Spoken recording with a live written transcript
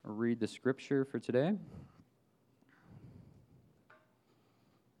read the scripture for today.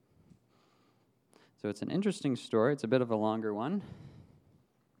 So it's an interesting story. It's a bit of a longer one.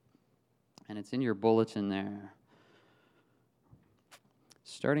 And it's in your bulletin there.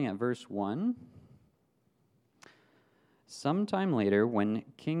 Starting at verse 1. Sometime later, when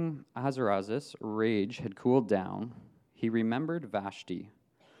King Ahasuerus' rage had cooled down, he remembered Vashti,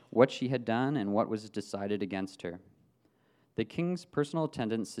 what she had done and what was decided against her. The king's personal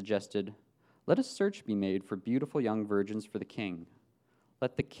attendants suggested, "Let a search be made for beautiful young virgins for the king.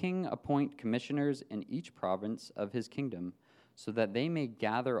 Let the king appoint commissioners in each province of his kingdom, so that they may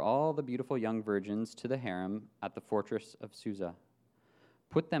gather all the beautiful young virgins to the harem at the fortress of Susa.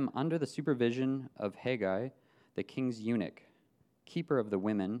 Put them under the supervision of Hegai, the king's eunuch, keeper of the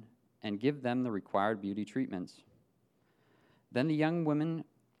women, and give them the required beauty treatments. Then the young woman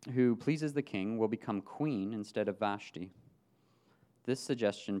who pleases the king will become queen instead of Vashti." This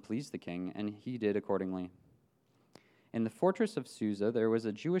suggestion pleased the king, and he did accordingly. In the fortress of Susa, there was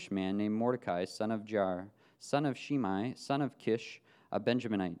a Jewish man named Mordecai, son of Jair, son of Shimei, son of Kish, a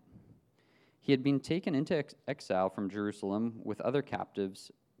Benjaminite. He had been taken into exile from Jerusalem with other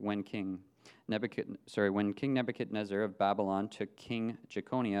captives when King Nebuchadnezzar of Babylon took King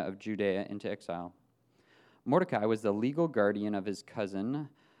Jeconiah of Judea into exile. Mordecai was the legal guardian of his cousin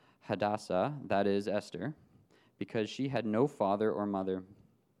Hadassah, that is, Esther, because she had no father or mother.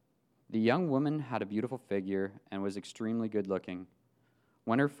 The young woman had a beautiful figure and was extremely good-looking.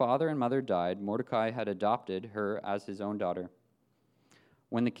 When her father and mother died, Mordecai had adopted her as his own daughter.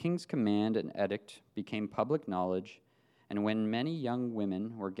 When the king's command and edict became public knowledge, and when many young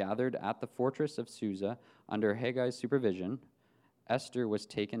women were gathered at the fortress of Susa under Hagai's supervision, Esther was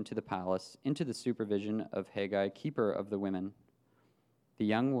taken to the palace into the supervision of Hegai, keeper of the women. The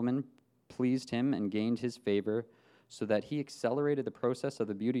young woman pleased him and gained his favor, so that he accelerated the process of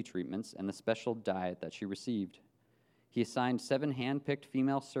the beauty treatments and the special diet that she received. He assigned 7 hand-picked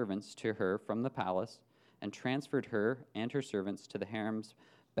female servants to her from the palace and transferred her and her servants to the harem's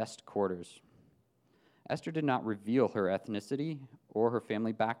best quarters. Esther did not reveal her ethnicity or her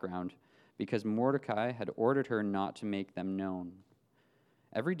family background because Mordecai had ordered her not to make them known.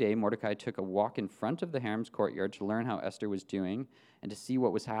 Every day, Mordecai took a walk in front of the harem's courtyard to learn how Esther was doing and to see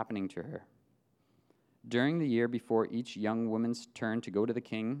what was happening to her. During the year before each young woman's turn to go to the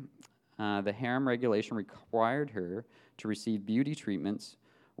king, the harem regulation required her to receive beauty treatments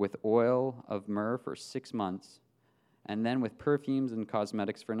with oil of myrrh for 6 months, and then with perfumes and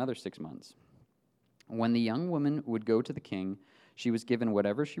cosmetics for another 6 months. When the young woman would go to the king, she was given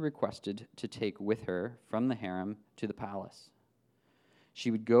whatever she requested to take with her from the harem to the palace. She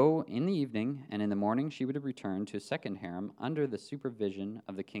would go in the evening, and in the morning she would return to a second harem under the supervision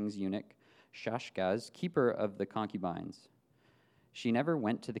of the king's eunuch, Shashgaz, keeper of the concubines. She never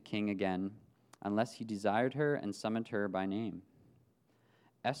went to the king again, unless he desired her and summoned her by name.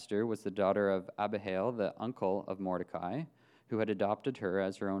 Esther was the daughter of Abihail, the uncle of Mordecai, who had adopted her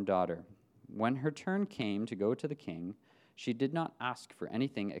as her own daughter. When her turn came to go to the king, she did not ask for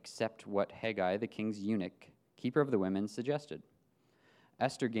anything except what Hegai, the king's eunuch, keeper of the women, suggested.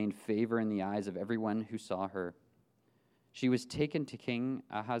 Esther gained favor in the eyes of everyone who saw her. She was taken to King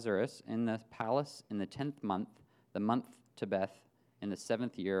Ahasuerus in the palace in the 10th month, the month Tebeth, in the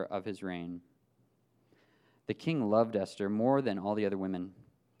 7th year of his reign. The king loved Esther more than all the other women.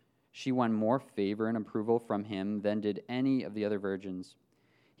 She won more favor and approval from him than did any of the other virgins.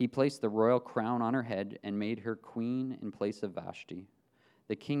 He placed the royal crown on her head and made her queen in place of Vashti.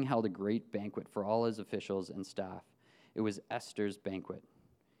 The king held a great banquet for all his officials and staff. It was Esther's banquet.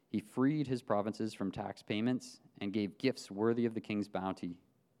 He freed his provinces from tax payments and gave gifts worthy of the king's bounty.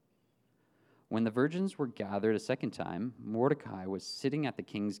 When the virgins were gathered a second time, Mordecai was sitting at the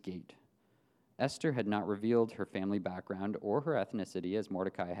king's gate. Esther had not revealed her family background or her ethnicity as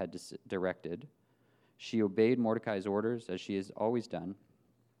Mordecai had directed. She obeyed Mordecai's orders as she has always done.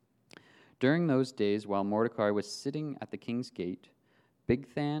 During those days, while Mordecai was sitting at the king's gate,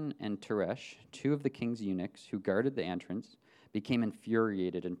 Bigthan and Teresh, 2 of the king's eunuchs who guarded the entrance, became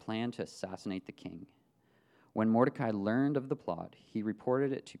infuriated and planned to assassinate the king. When Mordecai learned of the plot, he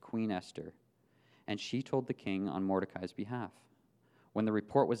reported it to Queen Esther, and she told the king on Mordecai's behalf. When the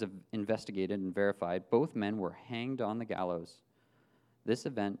report was investigated and verified, both men were hanged on the gallows. This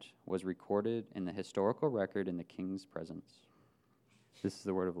event was recorded in the historical record in the king's presence. This is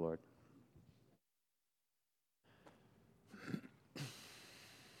the word of the Lord.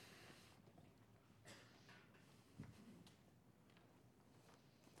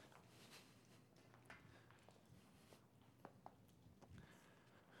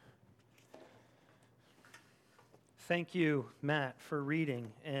 Thank you, Matt, for reading.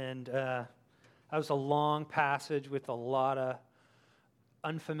 And that was a long passage with a lot of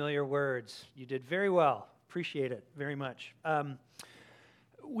unfamiliar words. You did very well. Appreciate it very much.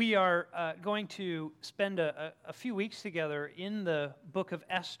 We are going to spend a few weeks together in the book of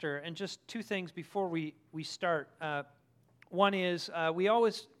Esther. And just two things before we start. One is we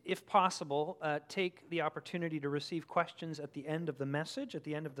always, if possible, take the opportunity to receive questions at the end of the message, at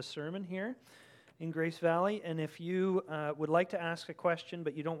the end of the sermon here in Grace Valley. And if you would like to ask a question,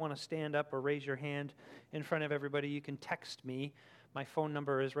 but you don't want to stand up or raise your hand in front of everybody, you can text me. My phone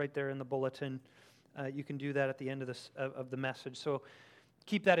number is right there in the bulletin. You can do that at the end of the message. So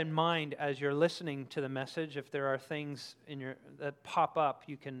keep that in mind as you're listening to the message. If there are things that pop up,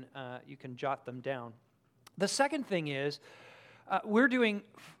 you can jot them down. The second thing is, we're doing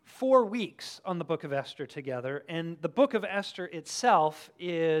 4 weeks on the book of Esther together, and the book of Esther itself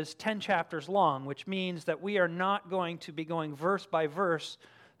is 10 chapters long, which means that we are not going to be going verse by verse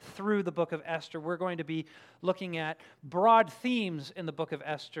through the book of Esther. We're going to be looking at broad themes in the book of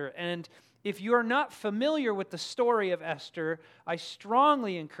Esther, and if you're not familiar with the story of Esther, I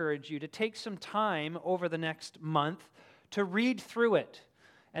strongly encourage you to take some time over the next month to read through it.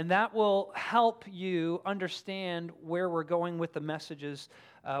 And that will help you understand where we're going with the messages,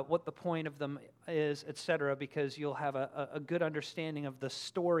 what the point of them is, etc., because you'll have a good understanding of the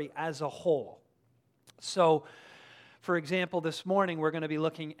story as a whole. So, for example, this morning we're going to be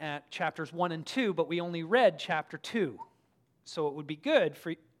looking at chapters 1 and 2, but we only read chapter 2. So it would be good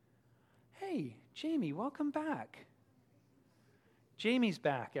for... Hey, Jamie, welcome back. Jamie's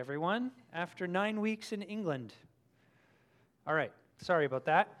back, everyone, after 9 weeks in England. All right. Sorry about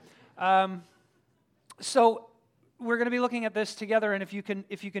that. So we're going to be looking at this together, and if you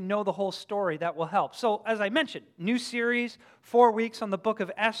can know the whole story, that will help. So as I mentioned, new series, 4 weeks on the book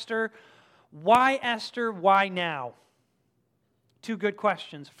of Esther. Why Esther? Why now? 2 good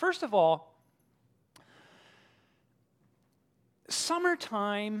questions. First of all,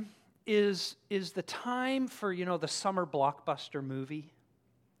 summertime is the time for, the summer blockbuster movie.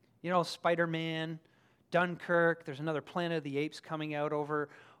 Spider-Man, Dunkirk, there's another Planet of the Apes coming out over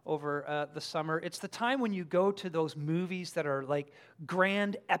the summer. It's the time when you go to those movies that are like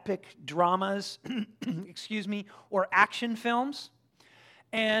grand epic dramas, or action films.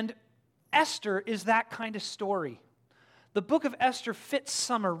 And Esther is that kind of story. The book of Esther fits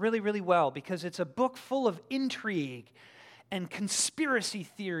summer really, really well because it's a book full of intrigue and conspiracy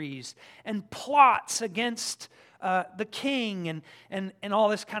theories and plots against the king and all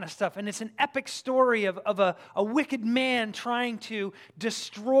this kind of stuff. And it's an epic story of a wicked man trying to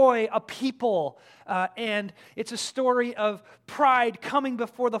destroy a people. And it's a story of pride coming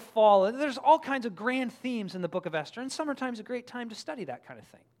before the fall. And there's all kinds of grand themes in the book of Esther. And summertime's a great time to study that kind of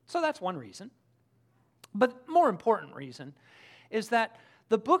thing. So that's one reason. But more important reason is that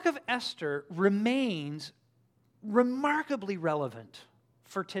the book of Esther remains remarkably relevant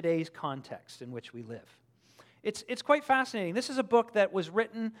for today's context in which we live. It's quite fascinating. This is a book that was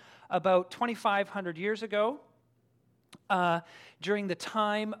written about 2,500 years ago during the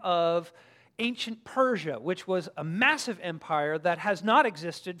time of ancient Persia, which was a massive empire that has not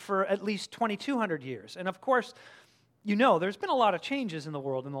existed for at least 2,200 years. And of course, there's been a lot of changes in the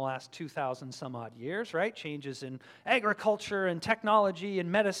world in the last 2,000 some odd years, right? Changes in agriculture and technology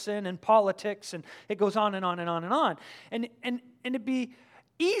and medicine and politics, and it goes on and on and on and on. And it'd be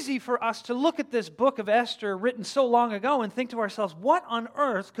easy for us to look at this book of Esther written so long ago and think to ourselves, what on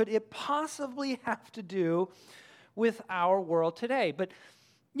earth could it possibly have to do with our world today? But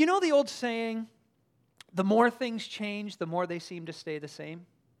the old saying, the more things change, the more they seem to stay the same?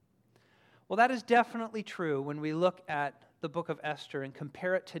 Well, that is definitely true when we look at the book of Esther and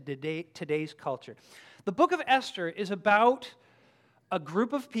compare it to today's culture. The book of Esther is about a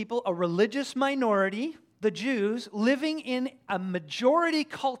group of people, a religious minority, the Jews, living in a majority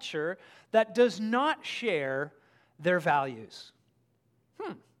culture that does not share their values.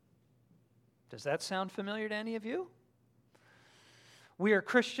 Does that sound familiar to any of you? We are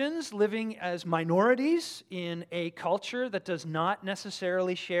Christians living as minorities in a culture that does not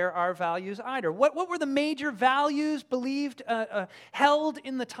necessarily share our values either. What were the major values believed, held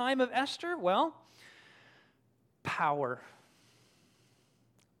in the time of Esther? Well, power,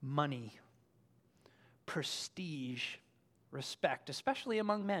 money, prestige, respect, especially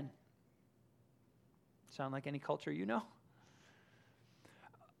among men. Sound like any culture you know?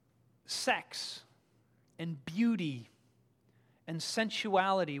 Sex and beauty and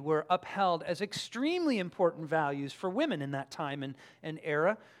sensuality were upheld as extremely important values for women in that time and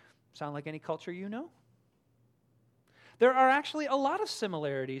era. Sound like any culture you know? There are actually a lot of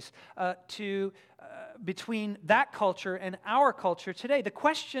similarities to between that culture and our culture today. The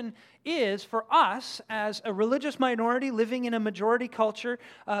question is, for us as a religious minority living in a majority culture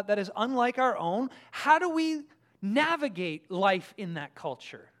that is unlike our own, how do we navigate life in that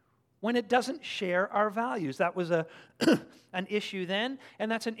culture when it doesn't share our values? That was an issue then,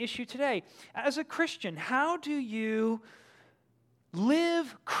 and that's an issue today. As a Christian, how do you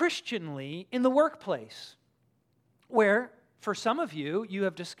live Christianly in the workplace, where, for some of you, you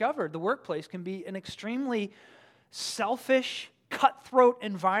have discovered the workplace can be an extremely selfish, cutthroat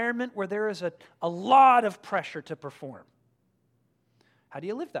environment where there is a lot of pressure to perform? How do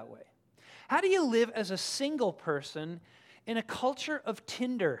you live that way? How do you live as a single person in a culture of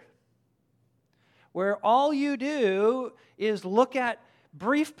Tinder, where all you do is look at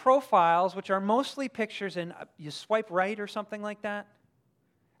brief profiles, which are mostly pictures, and you swipe right or something like that?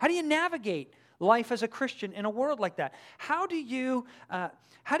 How do you navigate life as a Christian in a world like that? How do you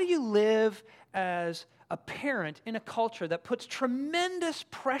live as a parent in a culture that puts tremendous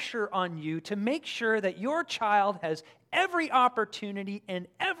pressure on you to make sure that your child has every opportunity and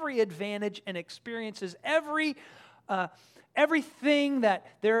every advantage and experiences everything that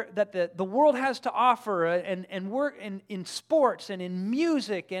the world has to offer, and work in sports and in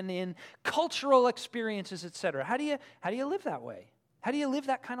music and in cultural experiences, etc.? How do you live that way? How do you live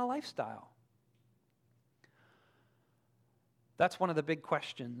that kind of lifestyle? That's one of the big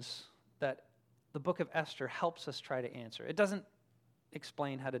questions that the book of Esther helps us try to answer. It doesn't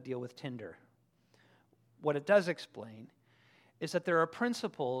explain how to deal with Tinder. What it does explain is that there are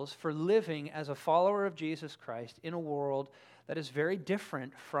principles for living as a follower of Jesus Christ in a world that is very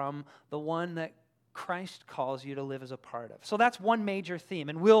different from the one that Christ calls you to live as a part of. So that's one major theme,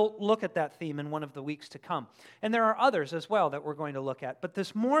 and we'll look at that theme in one of the weeks to come. And there are others as well that we're going to look at. But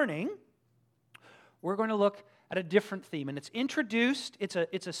this morning, we're going to look at a different theme, and it's introduced. It's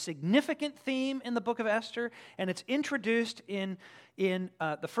a significant theme in the book of Esther, and it's introduced in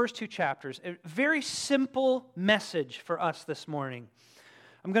the first two chapters. A very simple message for us this morning.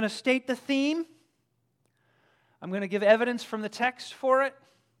 I'm going to state the theme. I'm going to give evidence from the text for it,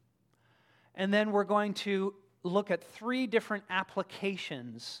 and then we're going to look at three different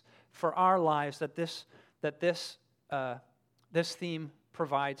applications for our lives that this theme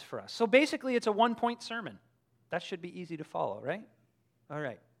provides for us. So basically, it's a one-point sermon. That should be easy to follow, right? All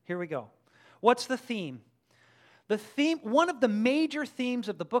right, here we go. What's the theme? The theme, one of the major themes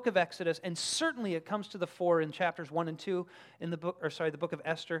of the book of Exodus, and certainly it comes to the fore in chapters 1 and 2 in the book of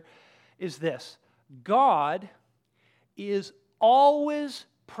Esther, is this: God is always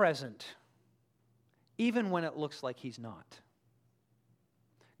present, even when it looks like He's not.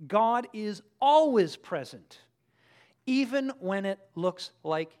 God is always present, even when it looks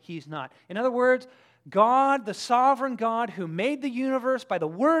like He's not. In other words, God, the sovereign God who made the universe by the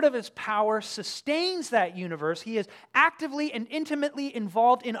word of His power, sustains that universe. He is actively and intimately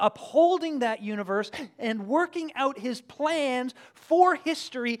involved in upholding that universe and working out His plans for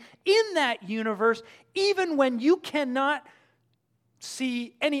history in that universe, even when you cannot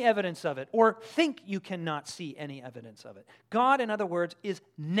see any evidence of it or think you cannot see any evidence of it. God, in other words, is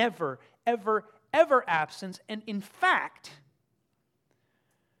never, ever, ever absent, and in fact,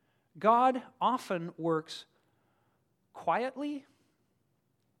 God often works quietly,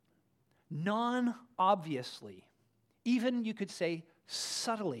 non-obviously, even you could say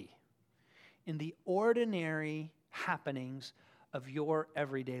subtly, in the ordinary happenings of your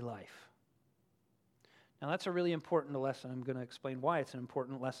everyday life. Now, that's a really important lesson. I'm going to explain why it's an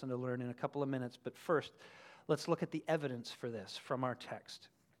important lesson to learn in a couple of minutes, but first, let's look at the evidence for this from our text.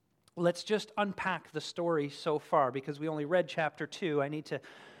 Let's just unpack the story so far, because we only read chapter 2. I need to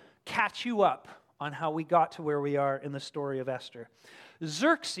catch you up on how we got to where we are in the story of Esther.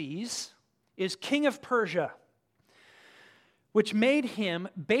 Xerxes is king of Persia, which made him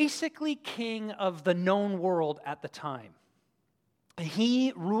basically king of the known world at the time.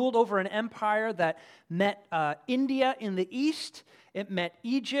 He ruled over an empire that met India in the east, it met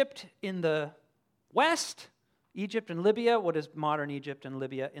Egypt in the west, Egypt and Libya, what is modern Egypt and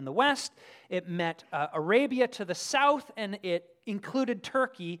Libya in the west. It met Arabia to the south, and it included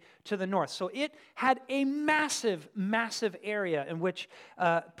Turkey to the north. So it had a massive, massive area in which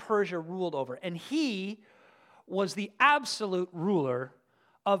Persia ruled over. And he was the absolute ruler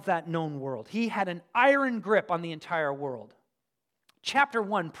of that known world. He had an iron grip on the entire world. Chapter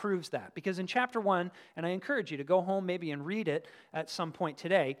 1 proves that, because in chapter 1, and I encourage you to go home maybe and read it at some point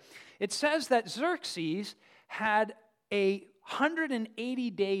today, it says that Xerxes had a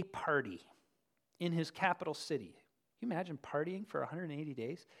 180-day party in his capital city. you imagine partying for 180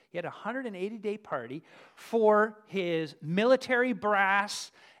 days? He had a 180-day party for his military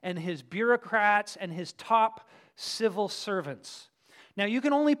brass and his bureaucrats and his top civil servants. Now, you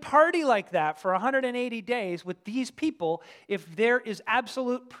can only party like that for 180 days with these people if there is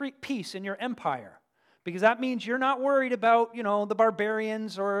absolute peace in your empire. Because that means you're not worried about, the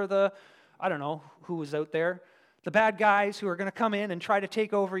barbarians or I don't know who was out there, the bad guys who are going to come in and try to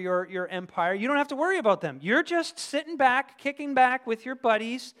take over your empire. You don't have to worry about them. You're just sitting back, kicking back with your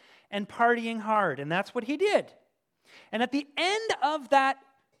buddies and partying hard. And that's what he did. And at the end of that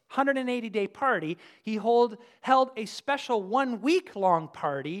 180-day party, he held a special 1-week-long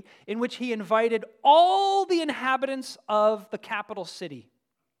party in which he invited all the inhabitants of the capital city.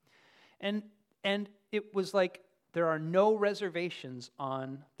 And it was like, there are no reservations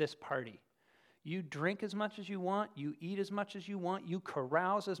on this party. You drink as much as you want, you eat as much as you want, you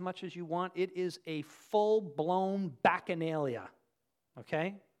carouse as much as you want. It is a full-blown bacchanalia,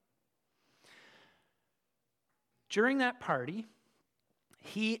 okay? During that party,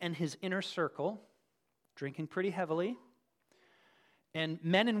 he and his inner circle, drinking pretty heavily, and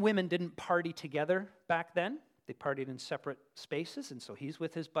men and women didn't party together back then. They partied in separate spaces, and so he's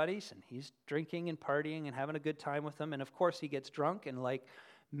with his buddies, and he's drinking and partying and having a good time with them, and of course he gets drunk, and like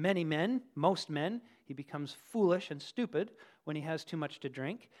many men, most men, he becomes foolish and stupid when he has too much to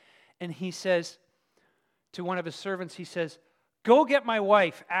drink, and he says to one of his servants, he says, "Go get my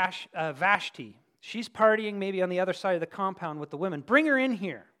wife, Vashti. She's partying maybe on the other side of the compound with the women. Bring her in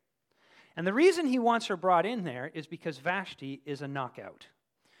here." And the reason he wants her brought in there is because Vashti is a knockout.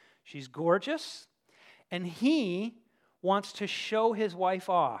 She's gorgeous, and he wants to show his wife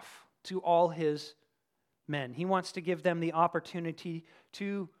off to all his men. He wants to give them the opportunity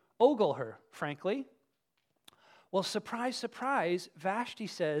to ogle her, frankly. Well, surprise, surprise, Vashti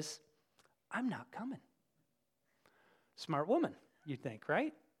says, "I'm not coming." Smart woman, you'd think,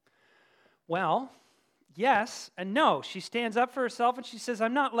 right? Well, yes and no. She stands up for herself and she says,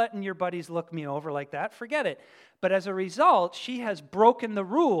 "I'm not letting your buddies look me over like that. Forget it." But as a result, she has broken the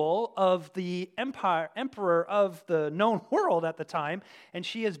rule of the emperor of the known world at the time, and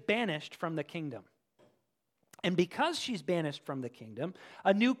she is banished from the kingdom. And because she's banished from the kingdom,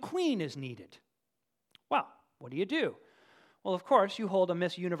 a new queen is needed. Well, what do? Well, of course, you hold a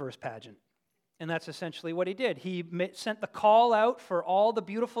Miss Universe pageant. And that's essentially what he did. He sent the call out for all the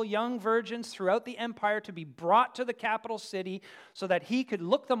beautiful young virgins throughout the empire to be brought to the capital city so that he could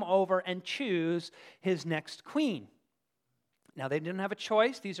look them over and choose his next queen. Now, they didn't have a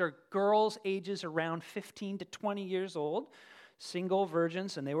choice. These are girls ages around 15 to 20 years old, single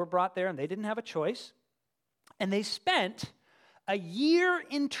virgins, and they were brought there, and they didn't have a choice. And they spent a year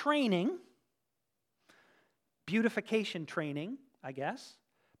in training, beautification training, I guess,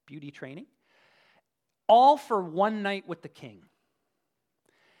 beauty training, all for one night with the king.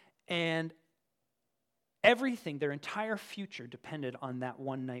 And everything, their entire future depended on that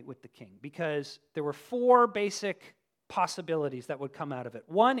one night with the king, because there were 4 basic possibilities that would come out of it.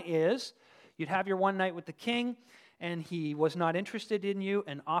 One is you'd have your one night with the king, and he was not interested in you,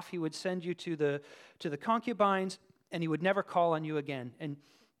 and off he would send you to the concubines, and he would never call on you again. And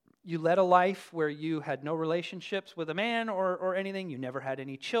you led a life where you had no relationships with a man or anything. You never had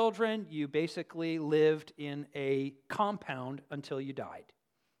any children. You basically lived in a compound until you died.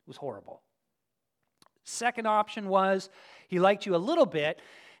 It was horrible. Second option was he liked you a little bit,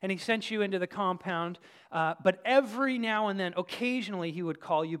 and he sent you into the compound, but every now and then, occasionally, he would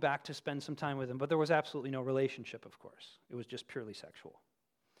call you back to spend some time with him, but there was absolutely no relationship, of course. It was just purely sexual.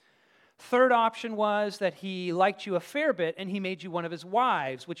 Third option was that he liked you a fair bit, and he made you one of his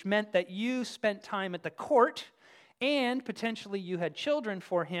wives, which meant that you spent time at the court, and potentially you had children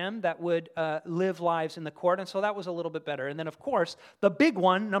for him that would live lives in the court, and so that was a little bit better. And then, of course, the big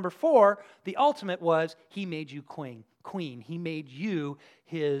one, number 4, the ultimate was he made you queen. He made you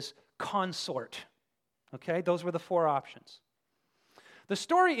his consort. Okay, those were the 4 options. The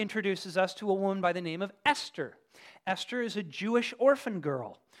story introduces us to a woman by the name of Esther. Esther is a Jewish orphan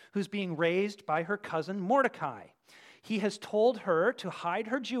girl who's being raised by her cousin Mordecai. He has told her to hide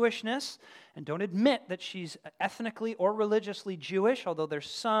her Jewishness and don't admit that she's ethnically or religiously Jewish, although there's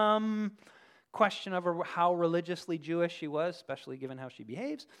some question over how religiously Jewish she was, especially given how she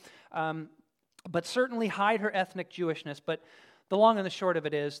behaves. But certainly hide her ethnic Jewishness. But the long and the short of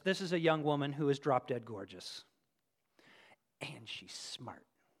it is, this is a young woman who is drop-dead gorgeous. And she's smart.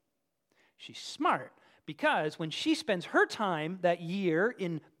 She's smart because when she spends her time that year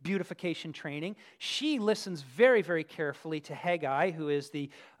in beautification training, she listens very, very carefully to Haggai, who is the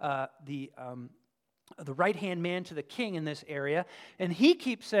the right-hand man to the king in this area, and he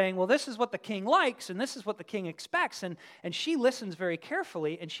keeps saying, well, this is what the king likes, and this is what the king expects, and she listens very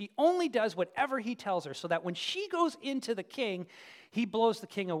carefully, and she only does whatever he tells her, so that when she goes into the king, she blows the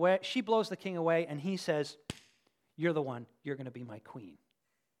king away, and he says, you're the one, you're going to be my queen.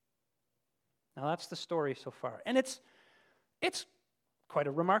 Now that's the story so far, and it's quite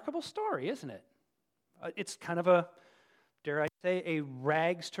a remarkable story, isn't it? It's kind of a, dare I say, a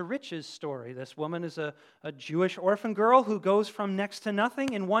rags to riches story. This woman is a Jewish orphan girl who goes from next to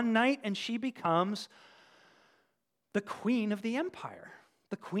nothing in one night, and she becomes the queen of the empire,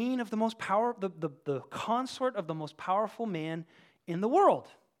 the queen of the most the consort of the most powerful man in the world.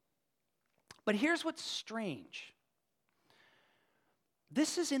 But here's what's strange.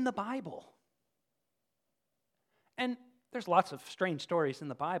 This is in the Bible. And there's lots of strange stories in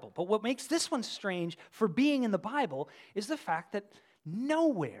the Bible, but what makes this one strange for being in the Bible is the fact that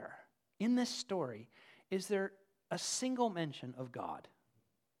nowhere in this story is there a single mention of God.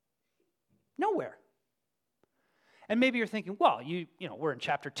 Nowhere. And maybe you're thinking, well, you know, we're in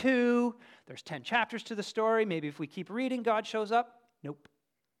chapter 2, there's 10 chapters to the story, maybe if we keep reading, God shows up. Nope.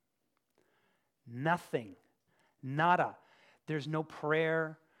 Nothing. Nada. There's no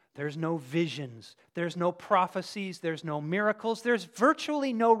prayer. There's no visions, there's no prophecies, there's no miracles, there's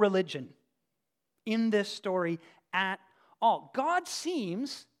virtually no religion in this story at all. God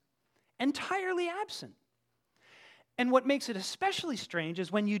seems entirely absent. And what makes it especially strange is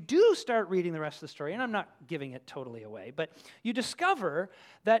when you do start reading the rest of the story, and I'm not giving it totally away, but you discover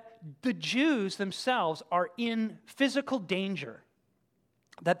that the Jews themselves are in physical danger.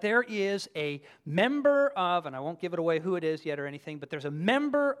 That there is a member of, and I won't give it away who it is yet or anything, but there's a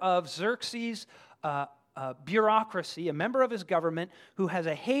member of Xerxes' bureaucracy, a member of his government, who has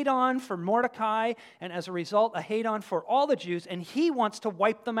a hate-on for Mordecai, and as a result, a hate-on for all the Jews, and he wants to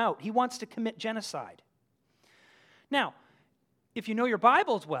wipe them out. He wants to commit genocide. Now, if you know your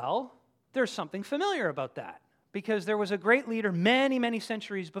Bibles well, there's something familiar about that. Because there was a great leader many, many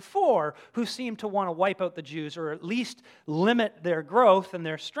centuries before who seemed to want to wipe out the Jews or at least limit their growth and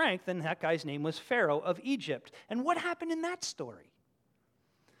their strength, and that guy's name was Pharaoh of Egypt. And what happened in that story?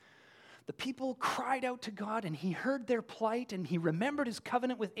 The people cried out to God, and he heard their plight, and he remembered his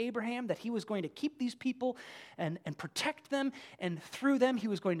covenant with Abraham that he was going to keep these people and protect them, and through them he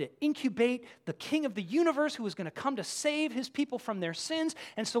was going to incubate the king of the universe who was going to come to save his people from their sins.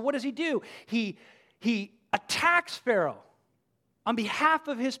 And so what does he do? He attacks Pharaoh on behalf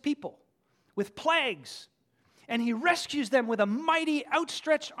of his people with plagues, and he rescues them with a mighty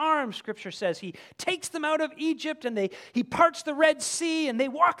outstretched arm, Scripture says. He takes them out of Egypt, and he parts the Red Sea, and they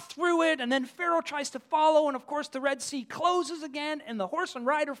walk through it, and then Pharaoh tries to follow, and of course the Red Sea closes again, and the horse and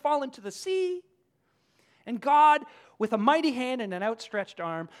rider fall into the sea. And God, with a mighty hand and an outstretched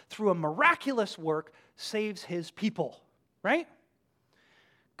arm, through a miraculous work, saves his people, right?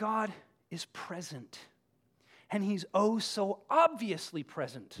 God is present. And he's oh so obviously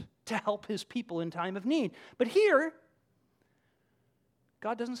present to help his people in time of need. But here,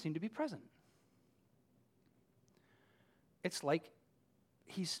 God doesn't seem to be present. It's like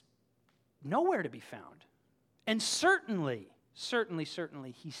he's nowhere to be found. And certainly,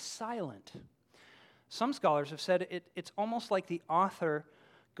 he's silent. Some scholars have said it's almost like the author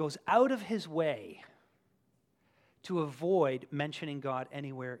goes out of his way to avoid mentioning God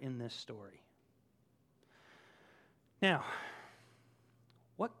anywhere in this story. Now,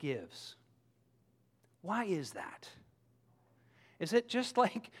 what gives? Why is that? Is it just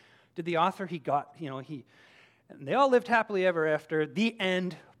like, did the author, and they all lived happily ever after, the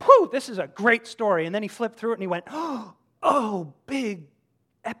end, whew, this is a great story, and then he flipped through it and he went, oh, big,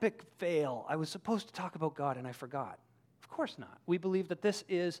 epic fail. I was supposed to talk about God and I forgot. Of course not. We believe that this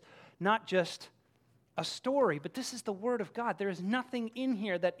is not just a story, but this is the Word of God. There is nothing in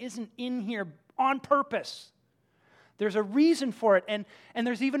here that isn't in here on purpose. There's a reason for it, and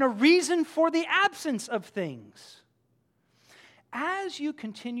there's even a reason for the absence of things. As you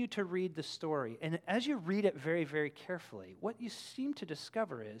continue to read the story, and as you read it very, very carefully, what you seem to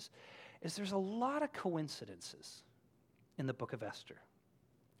discover is there's a lot of coincidences in the book of Esther.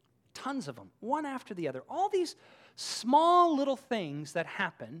 Tons of them, one after the other. All these small little things that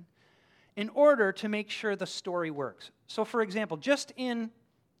happen in order to make sure the story works. So, for example, just in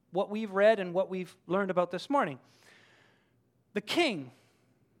what we've read and what we've learned about this morning, the king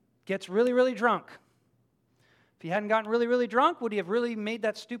gets really, really drunk. If he hadn't gotten really, really drunk, would he have really made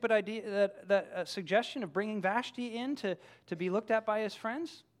that stupid idea, that suggestion of bringing Vashti in to be looked at by his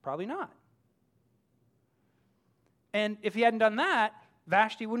friends? Probably not. And if he hadn't done that,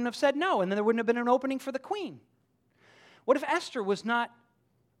 Vashti wouldn't have said no, and then there wouldn't have been an opening for the queen. What if Esther was not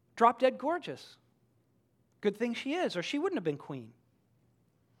drop-dead gorgeous? Good thing she is, or she wouldn't have been queen.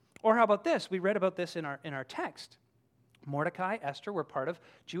 Or how about this? We read about this in our text. Mordecai, Esther were part of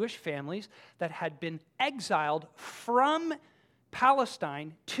Jewish families that had been exiled from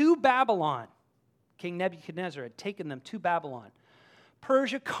Palestine to Babylon. King Nebuchadnezzar had taken them to Babylon.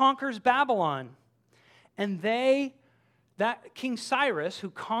 Persia conquers Babylon. And that King Cyrus, who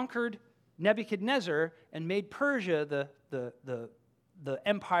conquered Nebuchadnezzar and made Persia the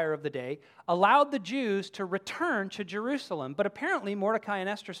empire of the day, allowed the Jews to return to Jerusalem. But apparently Mordecai and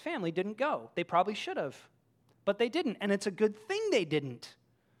Esther's family didn't go. They probably should have. But they didn't, and it's a good thing they didn't.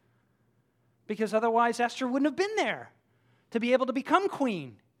 Because otherwise Esther wouldn't have been there to be able to become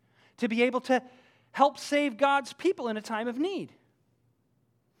queen, to be able to help save God's people in a time of need.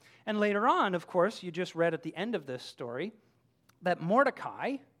 And later on, of course, you just read at the end of this story that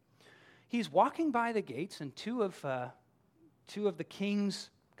Mordecai, he's walking by the gates, and two of the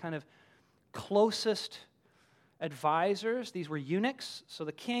king's kind of closest advisors, these were eunuchs, so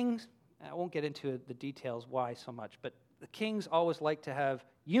the kings, I won't get into the details why so much, but the kings always like to have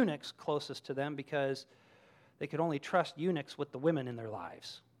eunuchs closest to them because they could only trust eunuchs with the women in their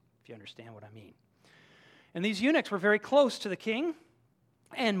lives, if you understand what I mean. And these eunuchs were very close to the king,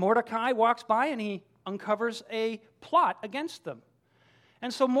 and Mordecai walks by and he uncovers a plot against them.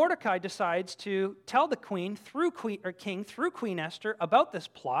 And so Mordecai decides to tell the king through Queen Esther about this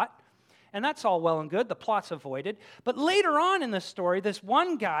plot. And that's all well and good. The plot's avoided. But later on in the story, this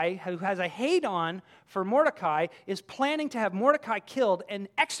one guy who has a hate-on for Mordecai is planning to have Mordecai killed and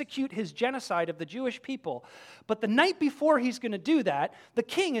execute his genocide of the Jewish people. But the night before he's going to do that, the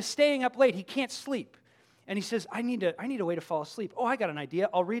king is staying up late. He can't sleep. And he says, I need a way to fall asleep. Oh, I got an idea.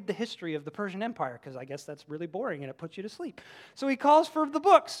 I'll read the history of the Persian Empire, because I guess that's really boring and it puts you to sleep. So he calls for the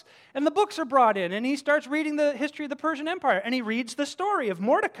books, and the books are brought in, and he starts reading the history of the Persian Empire, and he reads the story of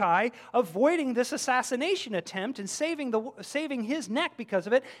Mordecai avoiding this assassination attempt and saving his neck because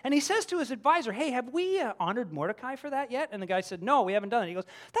of it. And he says to his advisor, hey, have we honored Mordecai for that yet? And the guy said, no, we haven't done it. He goes,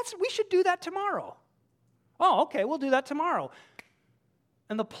 we should do that tomorrow. Oh, okay, we'll do that tomorrow.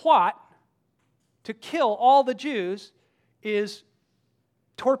 And the plot to kill all the Jews is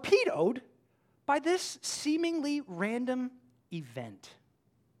torpedoed by this seemingly random event.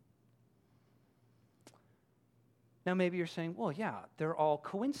 Now maybe you're saying, well, yeah, they're all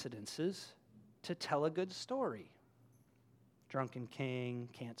coincidences to tell a good story. Drunken king,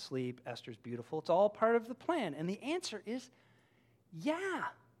 can't sleep, Esther's beautiful. It's all part of the plan. And the answer is, yeah.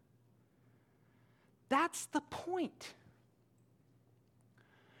 That's the point.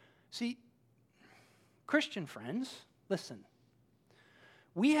 See, Christian friends, listen,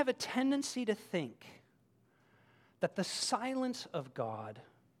 we have a tendency to think that the silence of God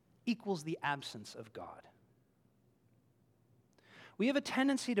equals the absence of God. We have a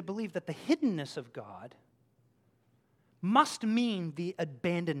tendency to believe that the hiddenness of God must mean the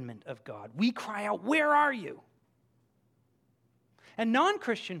abandonment of God. We cry out, where are you? And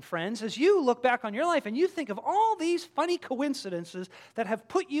non-Christian friends, as you look back on your life and you think of all these funny coincidences that have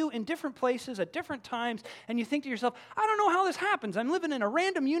put you in different places at different times, and you think to yourself, I don't know how this happens. I'm living in a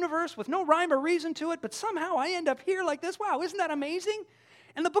random universe with no rhyme or reason to it, but somehow I end up here like this. Wow, isn't that amazing?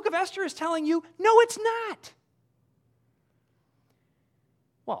 And the book of Esther is telling you, no, it's not.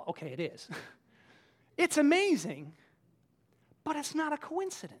 Well, okay, it is. It's amazing, but it's not a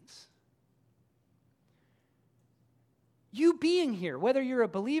coincidence. You being here, whether you're a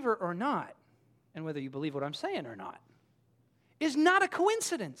believer or not, and whether you believe what I'm saying or not, is not a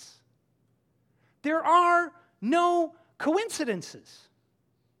coincidence. There are no coincidences.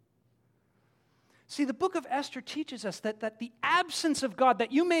 See, the book of Esther teaches us that the absence of God,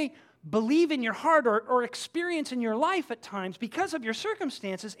 that you may believe in your heart or experience in your life at times because of your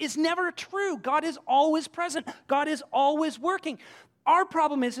circumstances, is never true. God is always present. God is always working. Our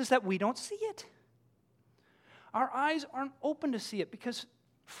problem is that we don't see it. Our eyes aren't open to see it because,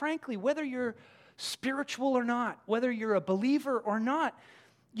 frankly, whether you're spiritual or not, whether you're a believer or not,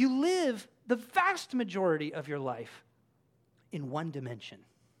 you live the vast majority of your life in one dimension.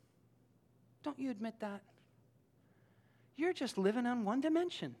 Don't you admit that? You're just living on one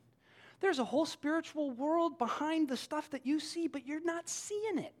dimension. There's a whole spiritual world behind the stuff that you see, but you're not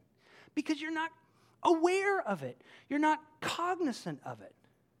seeing it because you're not aware of it. You're not cognizant of it.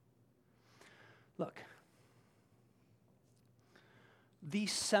 Look. The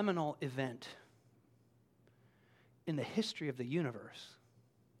seminal event in the history of the universe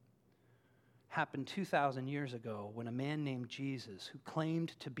happened 2,000 years ago when a man named Jesus, who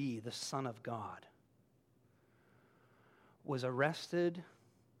claimed to be the Son of God, was arrested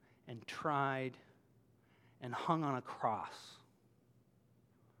and tried and hung on a cross.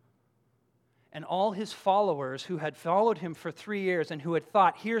 And all his followers who had followed him for 3 years and who had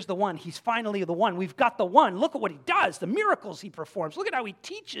thought, here's the one, he's finally the one, we've got the one, look at what he does, the miracles he performs, look at how he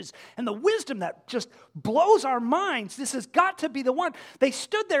teaches, and the wisdom that just blows our minds, this has got to be the one. They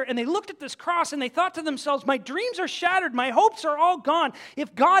stood there and they looked at this cross and they thought to themselves, my dreams are shattered, my hopes are all gone.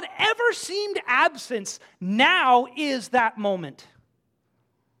 If God ever seemed absent, now is that moment.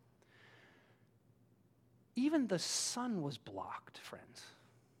 Even the sun was blocked, friends.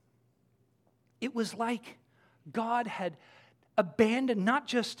 It was like God had abandoned not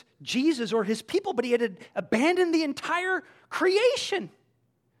just Jesus or his people, but he had abandoned the entire creation.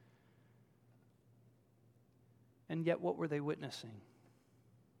 And yet, what were they witnessing?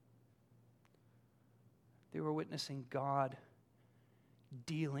 They were witnessing God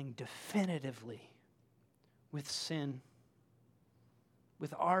dealing definitively with sin,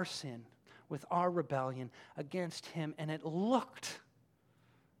 with our sin, with our rebellion against him. And it looked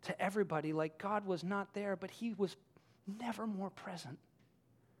to everybody like God was not there, but he was never more present.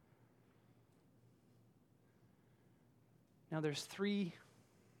 Now there's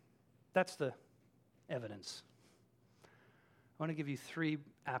that's the evidence. I want to give you 3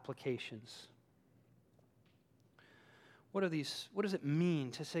 applications. What does it mean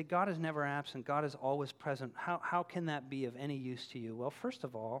to say God is never absent, God is always present? How can that be of any use to you? Well, first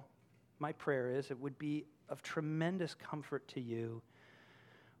of all, my prayer is it would be of tremendous comfort to you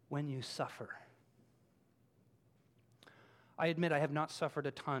when you suffer. I admit I have not suffered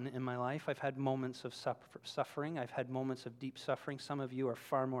a ton in my life. I've had moments of suffering. I've had moments of deep suffering. Some of you are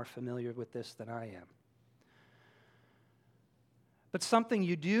far more familiar with this than I am. But something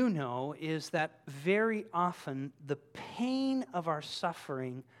you do know is that very often the pain of our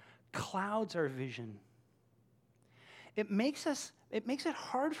suffering clouds our vision. It makes it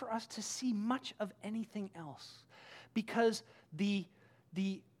hard for us to see much of anything else because the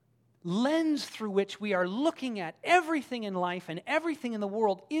lens through which we are looking at everything in life and everything in the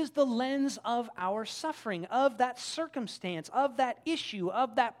world is the lens of our suffering, of that circumstance, of that issue,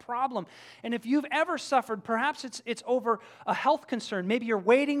 of that problem. And if you've ever suffered, perhaps it's over a health concern. Maybe you're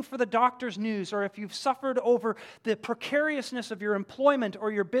waiting for the doctor's news, or if you've suffered over the precariousness of your employment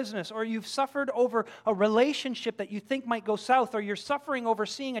or your business, or you've suffered over a relationship that you think might go south, or you're suffering over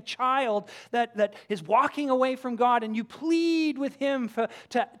seeing a child that is walking away from God, and you plead with him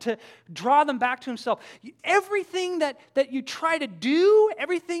to draw them back to himself. Everything that you try to do,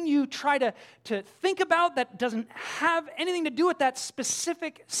 everything you try to think about that doesn't have anything to do with that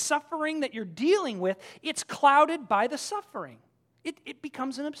specific suffering that you're dealing with, it's clouded by the suffering. It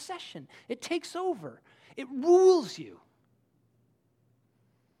becomes an obsession. It takes over. It rules you.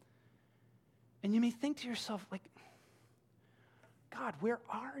 And you may think to yourself, like, God, where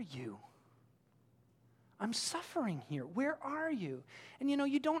are you? I'm suffering here. Where are you? And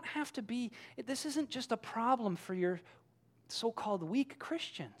you don't have to be, this isn't just a problem for your so-called weak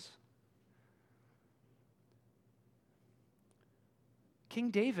Christians.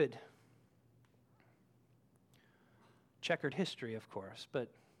 King David, checkered history, of course, but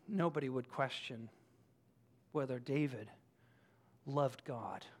nobody would question whether David loved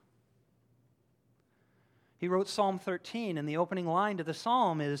God. He wrote Psalm 13, and the opening line to the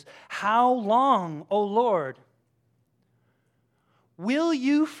psalm is, "How long, O Lord, will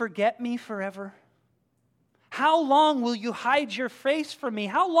you forget me forever? How long will you hide your face from me?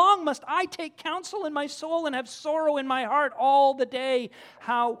 How long must I take counsel in my soul and have sorrow in my heart all the day?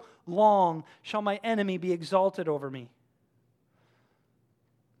 How long shall my enemy be exalted over me?"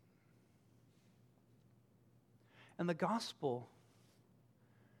 And the gospel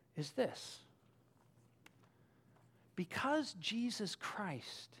is this. Because Jesus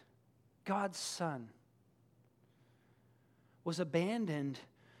Christ, God's Son, was abandoned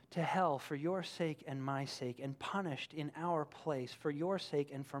to hell for your sake and my sake and punished in our place for your sake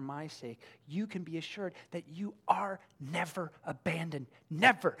and for my sake, you can be assured that you are never abandoned.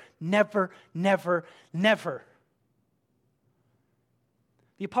 Never, never, never, never.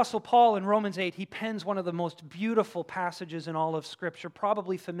 The Apostle Paul in Romans 8, he pens one of the most beautiful passages in all of Scripture,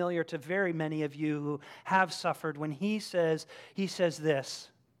 probably familiar to very many of you who have suffered, when he says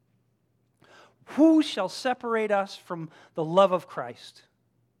this, "Who shall separate us from the love of Christ?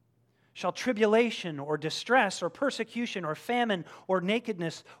 Shall tribulation or distress or persecution or famine or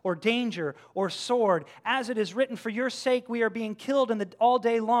nakedness or danger or sword? As it is written, for your sake we are being killed, and all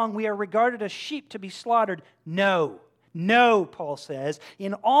day long we are regarded as sheep to be slaughtered." No. No, Paul says,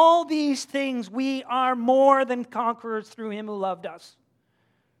 in all these things we are more than conquerors through him who loved us.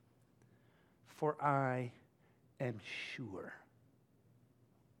 For I am sure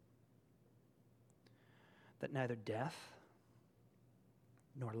that neither death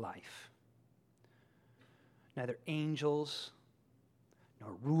nor life, neither angels,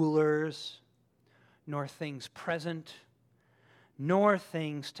 nor rulers, nor things present, nor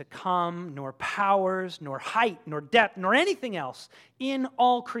things to come, nor powers, nor height, nor depth, nor anything else in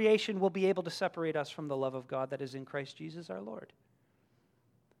all creation will be able to separate us from the love of God that is in Christ Jesus our Lord.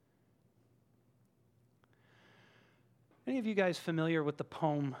 Any of you guys familiar with the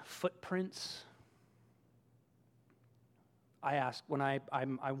poem Footprints? I ask when I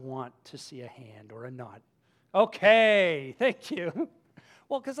want to see a hand or a nod. Okay, thank you.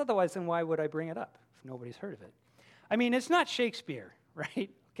 Well, because otherwise, then why would I bring it up if nobody's heard of it? I mean, it's not Shakespeare, right?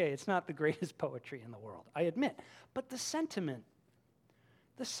 Okay, it's not the greatest poetry in the world, I admit. But the sentiment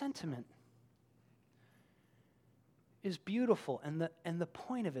is beautiful, and the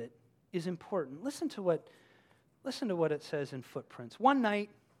point of it is important. Listen to what it says in Footprints. One night,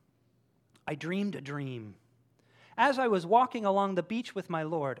 I dreamed a dream. As I was walking along the beach with my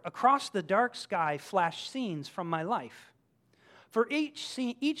Lord, across the dark sky flashed scenes from my life. For each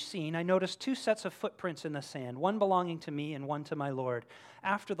scene, I noticed two sets of footprints in the sand, one belonging to me and one to my Lord.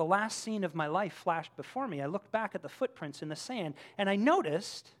 After the last scene of my life flashed before me, I looked back at the footprints in the sand, and I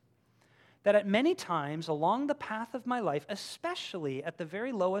noticed that at many times along the path of my life, especially at the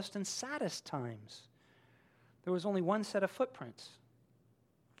very lowest and saddest times, there was only one set of footprints.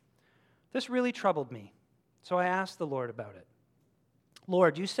 This really troubled me, so I asked the Lord about it.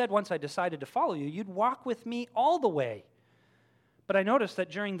 Lord, you said once I decided to follow you, you'd walk with me all the way. But I noticed that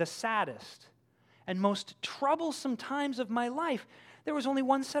during the saddest and most troublesome times of my life, there was only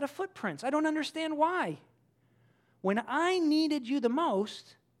one set of footprints. I don't understand why. When I needed you the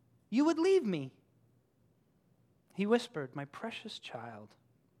most, you would leave me. He whispered, my precious child,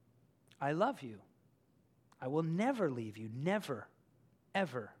 I love you. I will never leave you. Never,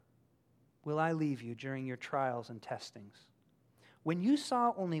 ever will I leave you during your trials and testings. When you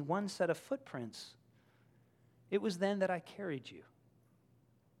saw only one set of footprints, it was then that I carried you.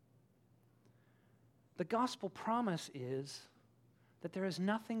 The gospel promise is that there is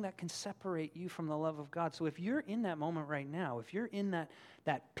nothing that can separate you from the love of God. So if you're in that moment right now, if you're in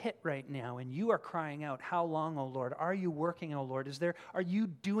that pit right now and you are crying out, how long, O Lord? Are you working, O Lord? Are you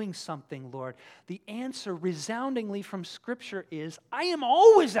doing something, Lord? The answer resoundingly from Scripture is, I am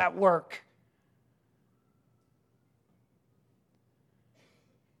always at work.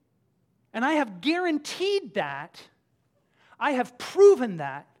 And I have guaranteed that. I have proven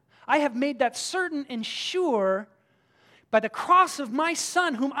that. I have made that certain and sure by the cross of my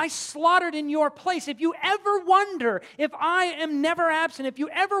Son, whom I slaughtered in your place. If you ever wonder if I am never absent, if you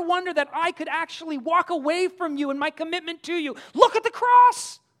ever wonder that I could actually walk away from you and my commitment to you, look at the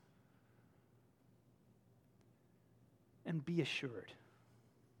cross and be assured.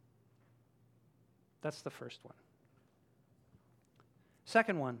 That's the first one.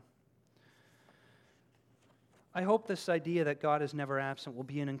 Second one. I hope this idea that God is never absent will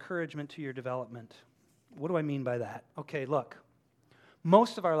be an encouragement to your development. What do I mean by that? Okay, look.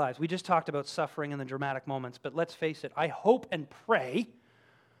 Most of our lives, we just talked about suffering and the dramatic moments, but let's face it, I hope and pray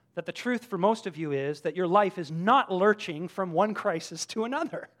that the truth for most of you is that your life is not lurching from one crisis to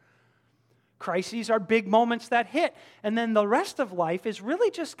another. Crises are big moments that hit, and then the rest of life is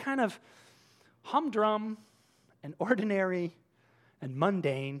really just kind of humdrum and ordinary and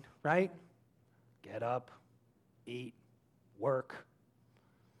mundane, right? Get up, eat, work,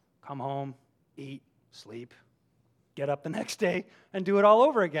 come home, eat, sleep, get up the next day and do it all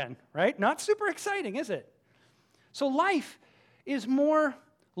over again, right? Not super exciting, is it? So life is more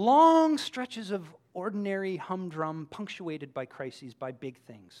long stretches of ordinary humdrum punctuated by crises, by big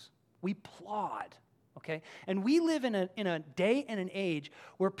things. We plod, okay? And we live in a day and an age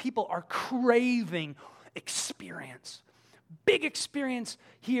where people are craving experience. Big experience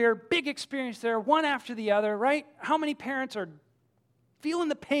here, big experience there, one after the other, right? How many parents are feeling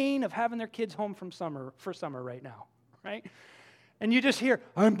the pain of having their kids home for summer right now, right? And you just hear,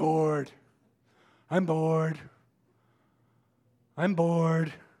 I'm bored, I'm bored, I'm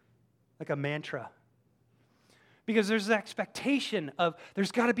bored, like a mantra. Because there's the expectation of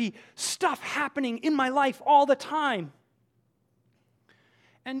there's got to be stuff happening in my life all the time.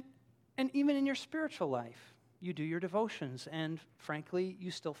 And even in your spiritual life. You do your devotions, and frankly,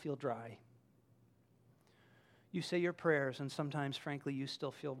 you still feel dry. You say your prayers, and sometimes, frankly, you still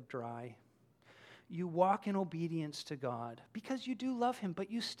feel dry. You walk in obedience to God because you do love Him,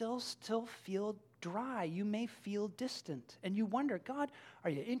 but you still feel dry. You may feel distant, and you wonder, God, are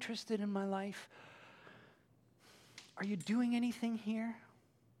you interested in my life? Are you doing anything here?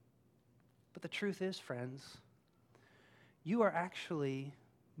 But the truth is, friends, you are actually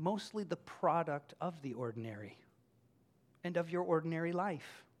mostly the product of the ordinary and of your ordinary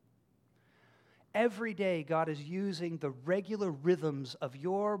life. Every day, God is using the regular rhythms of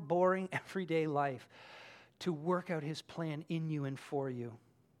your boring everyday life to work out his plan in you and for you.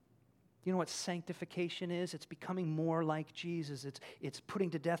 You know what sanctification is? It's becoming more like Jesus. It's putting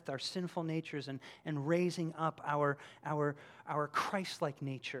to death our sinful natures and raising up our Christ-like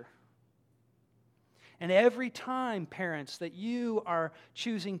nature. And every time, parents, that you are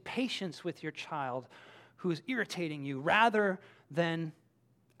choosing patience with your child who is irritating you rather than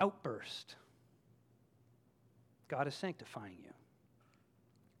outburst, God is sanctifying you.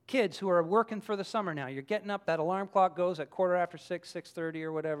 Kids who are working for the summer now, you're getting up, that alarm clock goes at 6:15, 6:30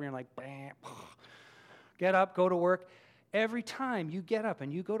 or whatever, and you're like, bam, get up, go to work. Every time you get up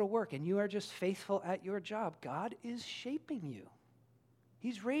and you go to work and you are just faithful at your job, God is shaping you.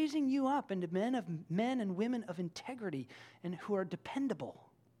 He's raising you up into men and women of integrity and who are dependable.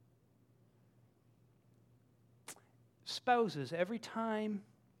 Spouses, every time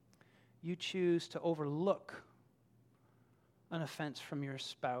you choose to overlook an offense from your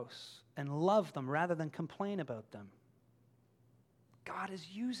spouse and love them rather than complain about them, God is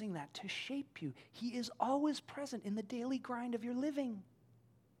using that to shape you. He is always present in the daily grind of your living.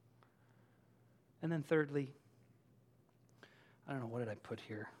 And then thirdly, I don't know, what did I put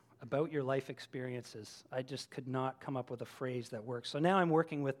here? About your life experiences. I just could not come up with a phrase that works. So now I'm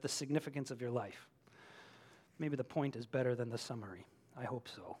working with the significance of your life. Maybe the point is better than the summary. I hope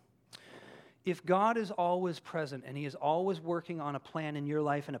so. If God is always present and he is always working on a plan in your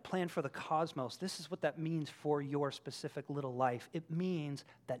life and a plan for the cosmos, this is what that means for your specific little life. It means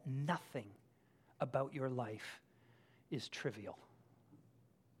that nothing about your life is trivial.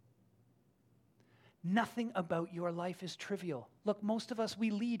 Nothing about your life is trivial. Look, most of us,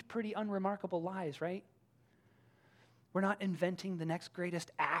 we lead pretty unremarkable lives, right? We're not inventing the next greatest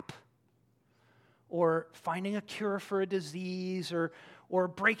app or finding a cure for a disease or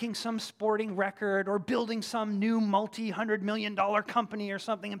breaking some sporting record or building some new multi-hundred-million-dollar company or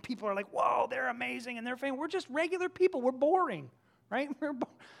something, and people are like, whoa, they're amazing, and they're famous. We're just regular people. We're boring, right?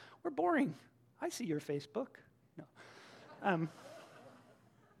 We're boring. I see your Facebook. No.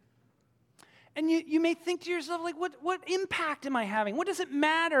 And you may think to yourself, like, what impact am I having? What does it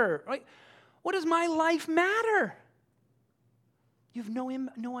matter? Like, what does my life matter? You have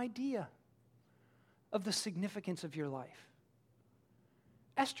no idea of the significance of your life.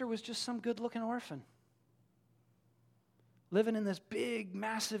 Esther was just some good-looking orphan living in this big,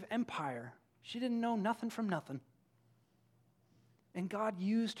 massive empire. She didn't know nothing from nothing. And God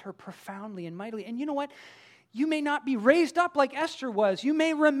used her profoundly and mightily. And you know what? You may not be raised up like Esther was. You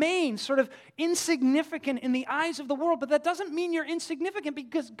may remain sort of insignificant in the eyes of the world, but that doesn't mean you're insignificant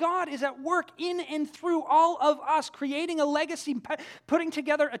because God is at work in and through all of us, creating a legacy, putting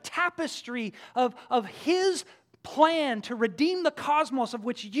together a tapestry of his plan to redeem the cosmos of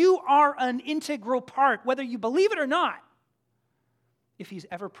which you are an integral part, whether you believe it or not. If he's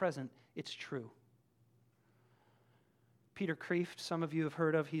ever present, it's true. Peter Kreeft, some of you have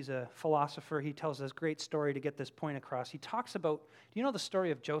heard of, he's a philosopher. He tells this great story to get this point across. He talks about, do you know the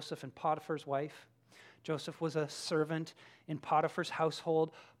story of Joseph and Potiphar's wife? Joseph was a servant in Potiphar's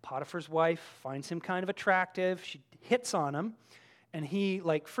household. Potiphar's wife finds him kind of attractive. She hits on him, and he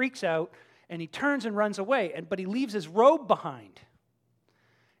freaks out, and he turns and runs away, but he leaves his robe behind.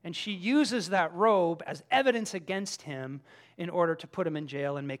 And she uses that robe as evidence against him in order to put him in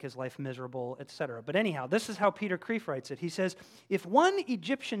jail and make his life miserable, etc. But anyhow, this is how Peter Kreeft writes it. He says, if one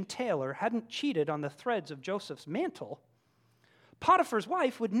Egyptian tailor hadn't cheated on the threads of Joseph's mantle, Potiphar's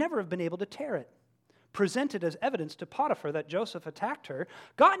wife would never have been able to tear it. Presented as evidence to Potiphar that Joseph attacked her,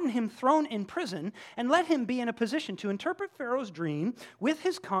 gotten him thrown in prison, and let him be in a position to interpret Pharaoh's dream, win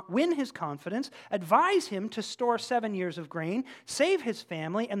his confidence, advise him to store 7 years of grain, save his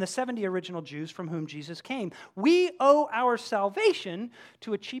family and the 70 original Jews from whom Jesus came. We owe our salvation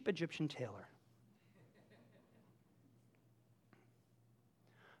to a cheap Egyptian tailor.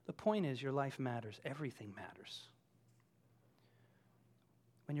 The point is, your life matters. Everything matters.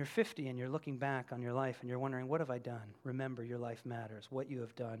 When you're 50 and you're looking back on your life and you're wondering, what have I done? Remember, your life matters, what you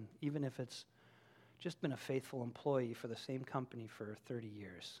have done, even if it's just been a faithful employee for the same company for 30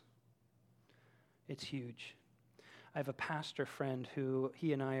 years. It's huge. I have a pastor friend who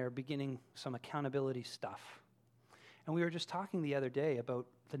he and I are beginning some accountability stuff. And we were just talking the other day about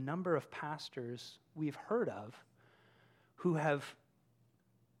the number of pastors we've heard of who have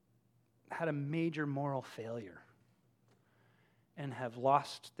had a major moral failure and have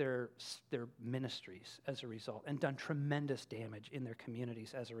lost their ministries as a result and done tremendous damage in their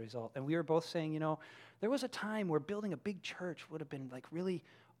communities as a result. And we were both saying, there was a time where building a big church would have been really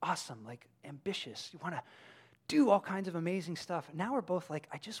awesome, ambitious. You want to do all kinds of amazing stuff. And now we're both like,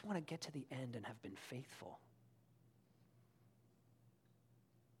 I just want to get to the end and have been faithful.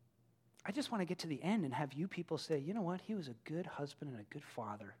 I just want to get to the end and have you people say, you know what? He was a good husband and a good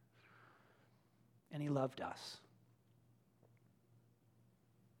father. And he loved us.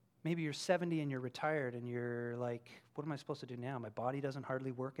 Maybe you're 70 and you're retired and you're like, what am I supposed to do now? My body doesn't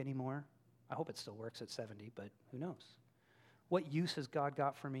hardly work anymore. I hope it still works at 70, but who knows? What use has God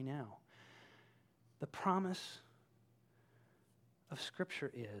got for me now? The promise of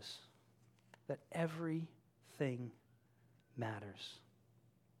Scripture is that everything matters.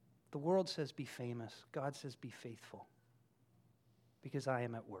 The world says be famous. God says be faithful, because I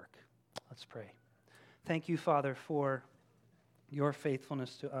am at work. Let's pray. Thank you, Father, for your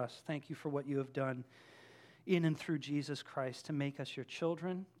faithfulness to us. Thank you for what you have done in and through Jesus Christ to make us your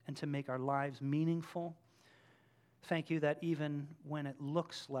children and to make our lives meaningful. Thank you that even when it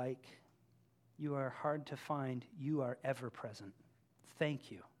looks like you are hard to find, you are ever present.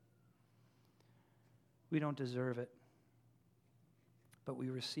 Thank you. We don't deserve it, but we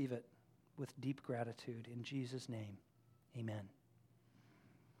receive it with deep gratitude. In Jesus' name, amen.